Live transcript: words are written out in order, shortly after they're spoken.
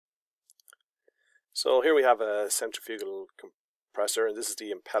So here we have a centrifugal compressor, and this is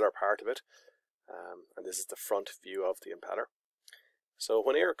the impeller part of it, and this is the front view of the impeller. So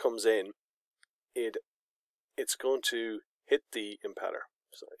when air comes in, it's going to hit the impeller.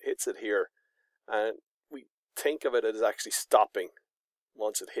 So it hits it here, and we think of it as actually stopping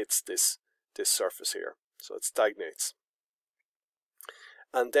once it hits this surface here. So it stagnates,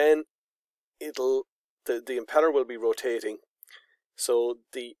 and then the impeller will be rotating. So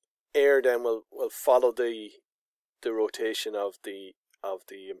the air then will follow the rotation of the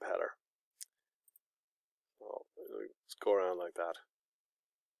impeller. So let's go around like that,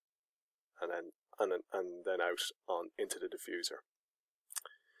 and then out on into the diffuser.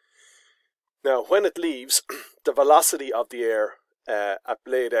 Now, when it leaves, the velocity of the air at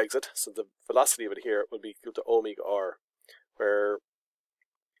blade exit, so the velocity of it here will be equal to omega r, where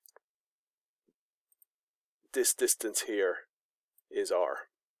this distance here is r.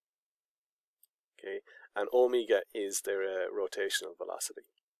 Okay, and omega is the rotational velocity.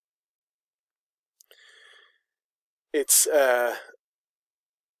 Its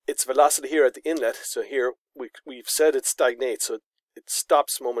velocity here at the inlet, so here we've said it stagnates, so it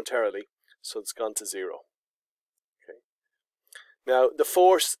stops momentarily, so it's gone to 0. Okay. Now the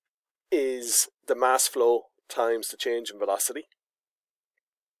force is the mass flow times the change in velocity,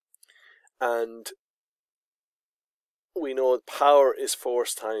 and we know power is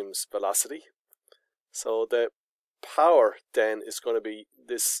force times velocity. So the power then is going to be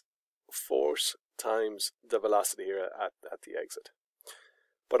this force times the velocity here at the exit.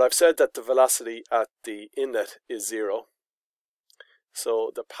 But I've said that the velocity at the inlet is 0.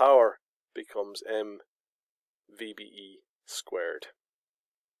 So the power becomes mVBE squared.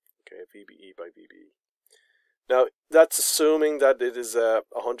 Okay, VBE by VBE. Now that's assuming that it is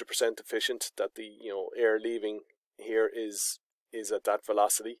 100% efficient, that the air leaving here is at that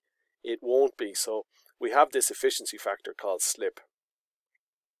velocity. It won't be. So we have this efficiency factor called slip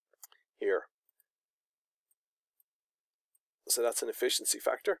here. So that's an efficiency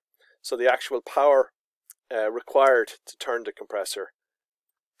factor. So the actual power required to turn the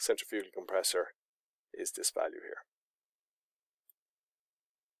centrifugal compressor, is this value here.